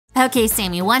Okay,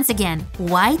 Sammy, once again,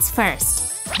 whites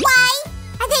first. Why?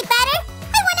 Are they better?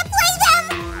 I want to play them!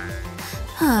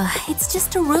 It's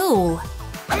just a rule.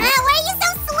 Why are you so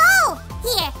slow?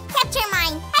 Here, capture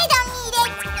mine. I don't need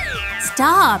it.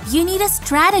 Stop! You need a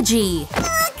strategy. Come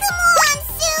on,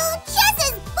 Sue. Chess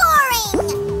is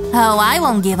boring. Oh, I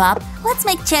won't give up. Let's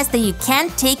make chess that you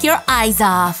can't take your eyes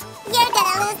off. You're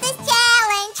gonna lose this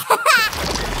challenge.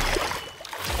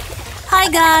 Hi,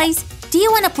 guys. Do you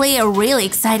want to play a really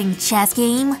exciting chess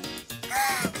game? Yeah,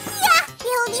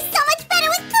 it'll be so much better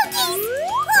with cookies.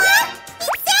 What?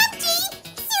 It's empty.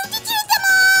 Sue, did you use them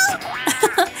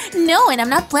all? No, and I'm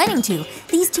not planning to.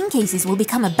 These tin cases will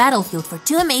become a battlefield for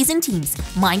two amazing teams,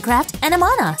 Minecraft and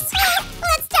Among Us.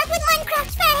 Let's start with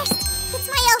Minecraft first. It's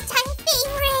my all-time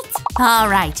favorite.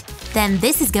 Alright, then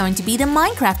this is going to be the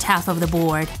Minecraft half of the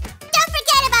board. Don't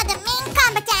forget about the main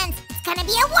combatants. It's gonna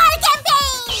be a war campaign.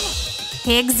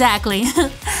 Exactly.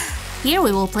 Here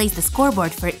we will place the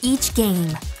scoreboard for each game.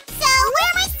 So, where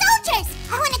are my soldiers?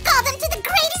 I want to call them to the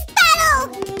greatest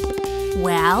battle.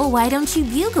 Well, why don't you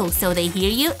bugle so they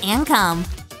hear you and come?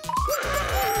 Nothing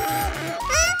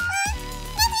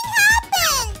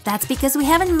happened. That's because we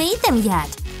haven't made them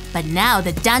yet. But now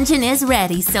the dungeon is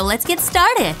ready, so let's get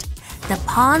started. The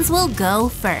pawns will go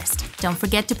first. Don't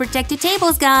forget to protect your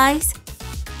tables, guys.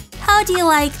 How do you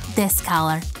like this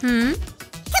color? Come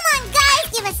on, guys,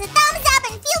 give us a thumbs up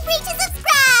and feel free to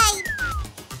subscribe.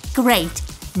 Great.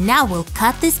 Now we'll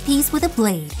cut this piece with a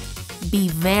blade. Be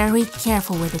very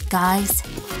careful with it, guys.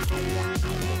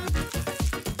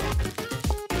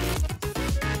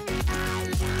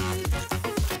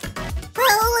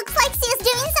 Oh, looks like Sue's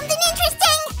doing something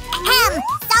interesting.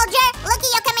 Soldier, look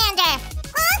at your commander.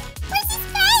 Huh? Where's his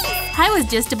face? I was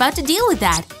just about to deal with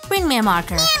that. Bring me a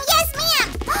marker. Ma'am, yes, ma'am.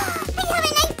 I have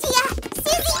an idea.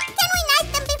 Susie, can we knife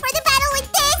them before the battle with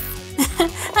this?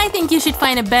 I think you should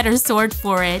find a better sword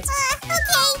for it.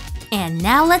 Okay. And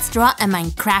now let's draw a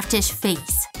Minecraftish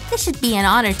face. This should be an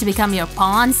honor to become your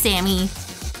pawn, Sammy.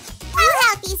 I'll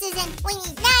help you, Susan. We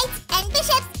need knights and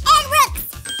bishops and rooks.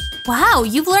 Wow,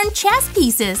 you've learned chess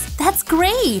pieces. That's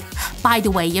great. By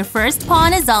the way, your first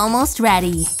pawn is almost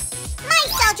ready. My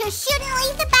soldiers shouldn't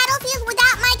leave the battlefield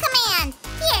without my command.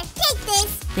 Here, take this.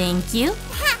 Thank you.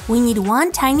 We need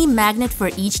one tiny magnet for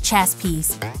each chess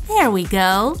piece. There we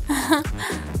go. Finally!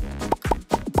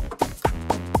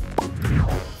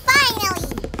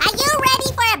 Are you ready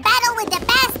for a battle with the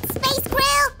best space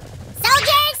crew?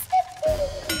 Soldiers?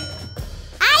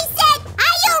 I said,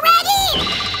 are you ready?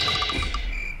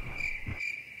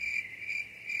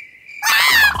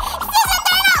 Susan,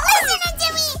 they're not listening to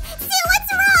me! Sue,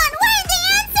 what's wrong? Why aren't they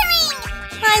answering?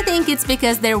 I think it's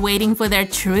because they're waiting for their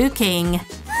true king.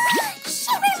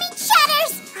 Shiver me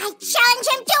chatters! I challenge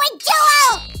him to a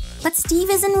duel! But Steve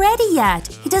isn't ready yet.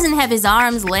 He doesn't have his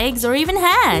arms, legs, or even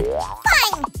head.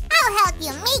 Fine! I'll help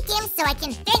you make him so I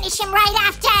can finish him right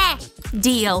after!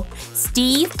 Deal.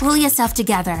 Steve, pull yourself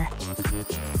together.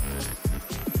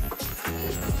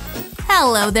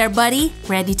 Hello there, buddy.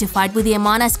 Ready to fight with the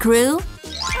Among Us crew?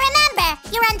 Remember,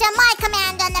 you're under my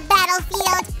command on the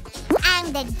battlefield.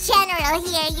 I'm the general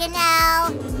here, you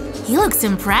know. He looks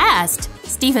impressed.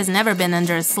 Steve has never been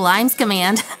under a slime's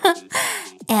command.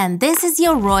 And this is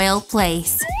your royal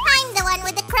place. I'm the one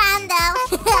with the crown, though.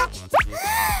 Oh no!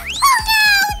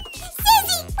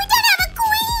 Susie, we don't have a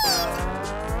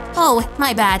queen! Oh,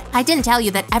 my bad. I didn't tell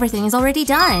you that everything is already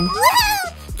done.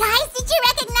 Woohoo! Guys, did you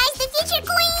recognize the future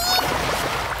queen?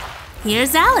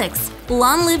 Here's Alex.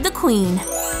 Long live the queen.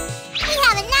 We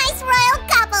have a nice royal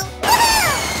couple.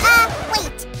 Woohoo!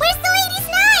 Wait, where's the ladies'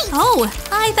 night? Oh,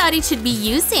 I thought it should be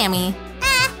you, Sammy. I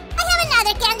have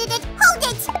another candidate. Hold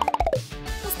it!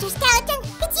 Mr. Skeleton,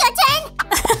 it's your turn!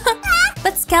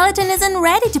 But Skeleton isn't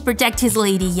ready to protect his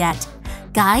lady yet.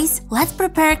 Guys, let's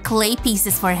prepare clay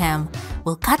pieces for him.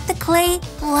 We'll cut the clay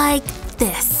like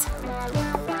this.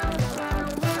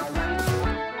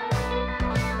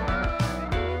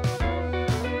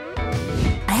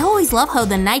 I always love how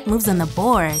the knight moves on the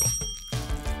board.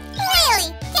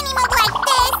 Really? Can you move like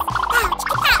this? Ouch,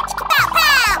 ouch, pow,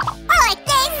 pow! Or like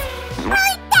this? Or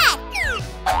like that?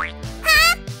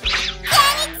 Huh?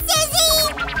 Dang it, Susie!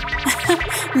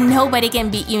 Nobody can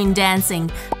beat you in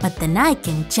dancing, but the knight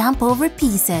can jump over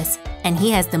pieces, and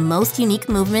he has the most unique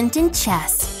movement in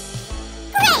chess.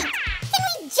 Great! Can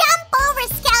we jump over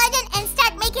Skeleton and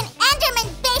start making Enderman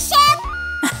Bishop?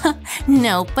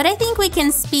 No, but I think we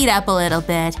can speed up a little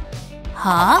bit.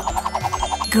 Huh?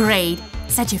 Great!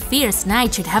 Such a fierce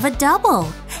knight should have a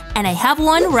double. And I have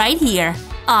one right here.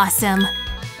 Awesome!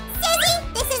 Susie,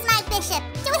 this is my bishop.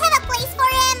 Do we have a place for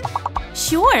him?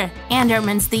 Sure,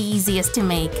 Enderman's the easiest to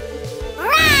make.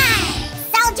 Right!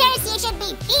 Soldiers, should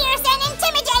be fierce and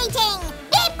intimidating!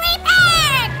 Be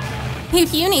prepared!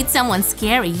 If you need someone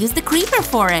scary, use the creeper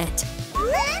for it.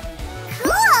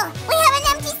 Cool! We have an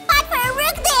empty spot for a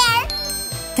rook there!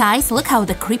 Guys, look how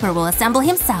the creeper will assemble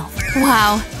himself.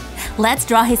 Wow! Let's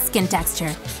draw his skin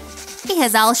texture. He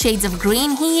has all shades of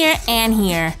green here and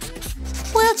here.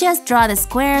 We'll just draw the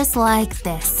squares like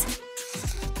this.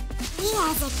 He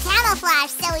has a camouflage,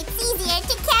 so it's easier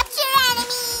to capture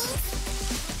enemies!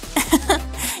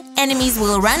 Enemies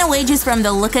will run away just from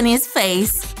the look on his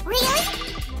face. Really?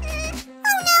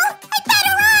 Oh no! I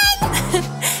better run!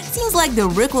 Seems like the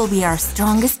rook will be our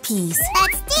strongest piece.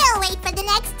 But still, wait for the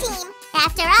next team.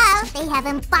 After all, they have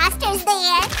imposters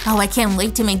there. Oh, I can't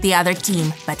wait to make the other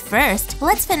team. But first,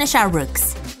 let's finish our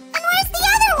rooks. And where's the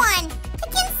other one? I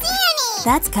can't see any!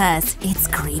 That's 'cause it's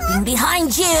creeping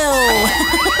behind you!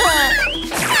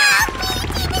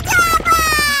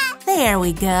 There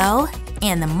we go.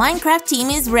 And the Minecraft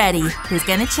team is ready. Who's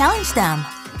gonna challenge them?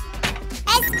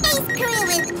 A space crew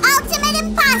with ultimate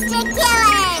imposter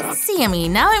killers! Sammy,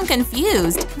 now I'm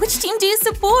confused. Which team do you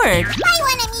support? I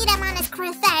wanna meet him on his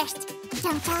crew first.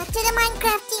 Don't talk to the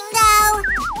Minecraft team, though.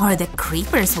 Or the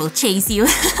creepers will chase you.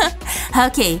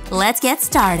 Okay, let's get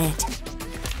started.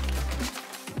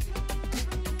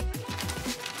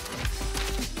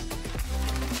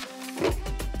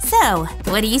 So,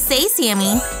 what do you say,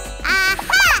 Sammy?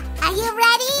 Aha! Are you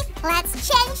ready? Let's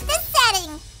change the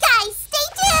setting. Guys, stay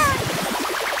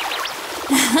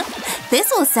tuned!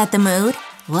 This will set the mood.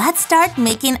 Let's start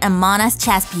making Among Us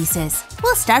chess pieces.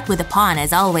 We'll start with a pawn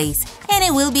as always. And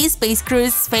it will be Space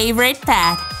Crew's favorite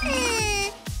pet.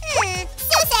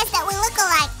 Sue says that we look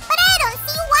alike, but I don't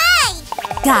see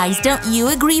why! Guys, don't you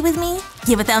agree with me?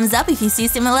 Give a thumbs up if you see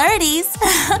similarities.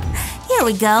 Here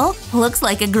we go. Looks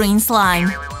like a green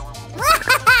slime.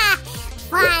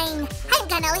 Fine. I'm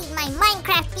gonna leave my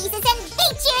Minecraft pieces and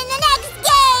beat you in the next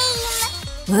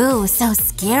game! Ooh, so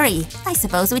scary. I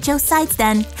suppose we chose sides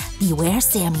then. Beware,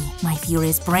 Sammy. My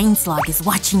furious brain slug is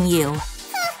watching you.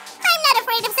 I'm not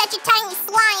afraid of such a tiny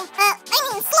slime.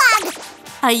 Slug!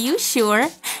 Are you sure?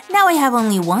 Now I have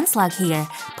only one slug here.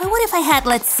 But what if I had,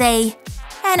 let's say,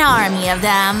 an army of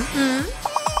them?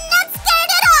 Not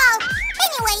scared at all!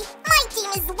 Anyway, my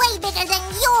team is way bigger than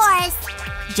yours!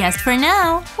 Just for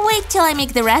now. Wait till I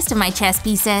make the rest of my chess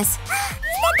pieces. Is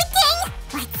that the king?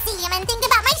 Let's see him and think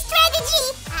about my strategy!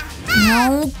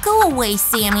 No, go away,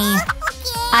 Sammy.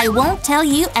 Okay. I won't tell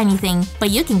you anything, but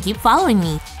you can keep following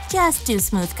me. Just 2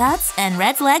 smooth cuts and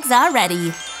Red's legs are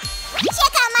ready.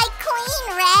 Check out my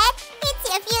queen, Red! It's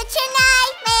your future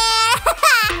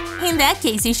nightmare! In that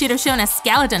case, you should have shown a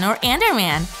skeleton or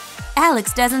Enderman.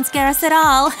 Alex doesn't scare us at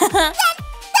all. Then,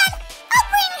 I'll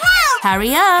bring help!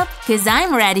 Hurry up, 'cause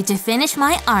I'm ready to finish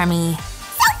my army.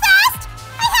 So fast?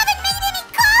 I haven't made any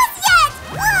calls yet!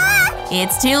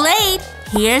 It's too late.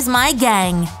 Here's my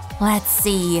gang. Let's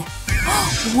see.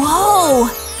 Whoa!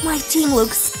 My team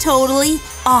looks totally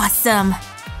awesome.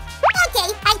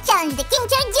 Okay, I challenge the king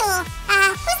to a duel.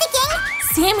 Who's the king?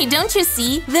 Sammy, don't you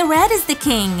see? The red is the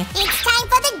king. It's time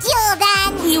for the duel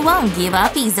then! He won't give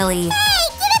up easily. Hey,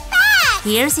 give it back!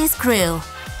 Here's his crew.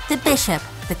 The bishop,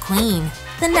 the queen,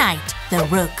 the knight, the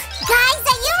rook. Guys,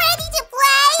 are you ready to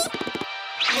play?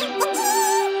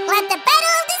 Let the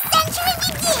battle of the century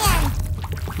begin!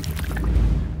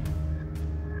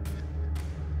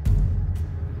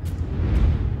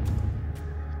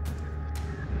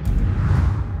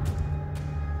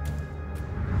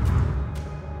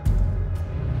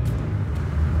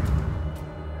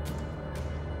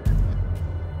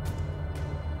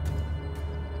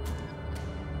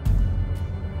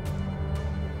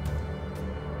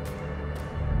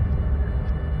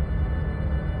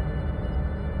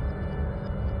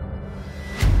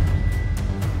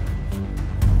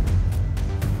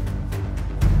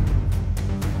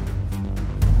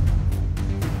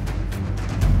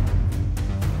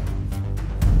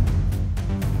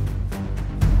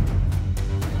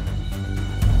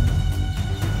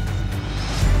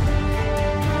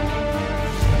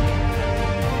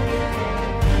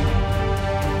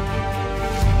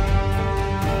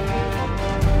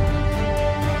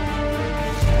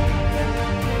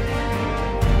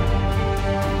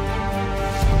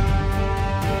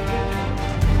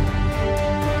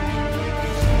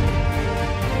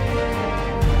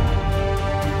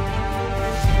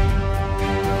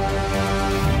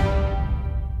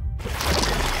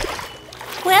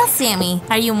 Well, Sammy,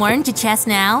 are you more into chess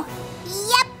now?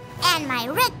 Yep, and my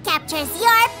rook captures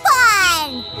your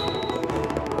pawn!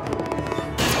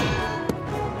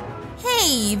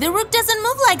 Hey, the rook doesn't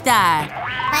move like that.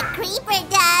 But Creeper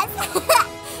does!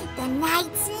 The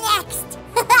knight's next!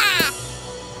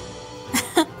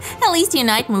 At least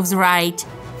Unite moves right.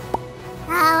 Oh,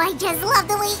 I just love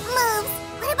the way it moves.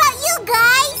 What about you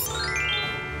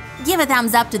guys? Give a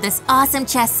thumbs up to this awesome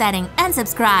chess setting and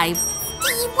subscribe.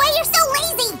 Steve, why you're so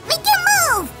lazy? Make it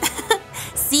move!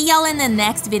 See y'all in the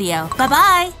next video.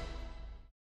 Bye-bye!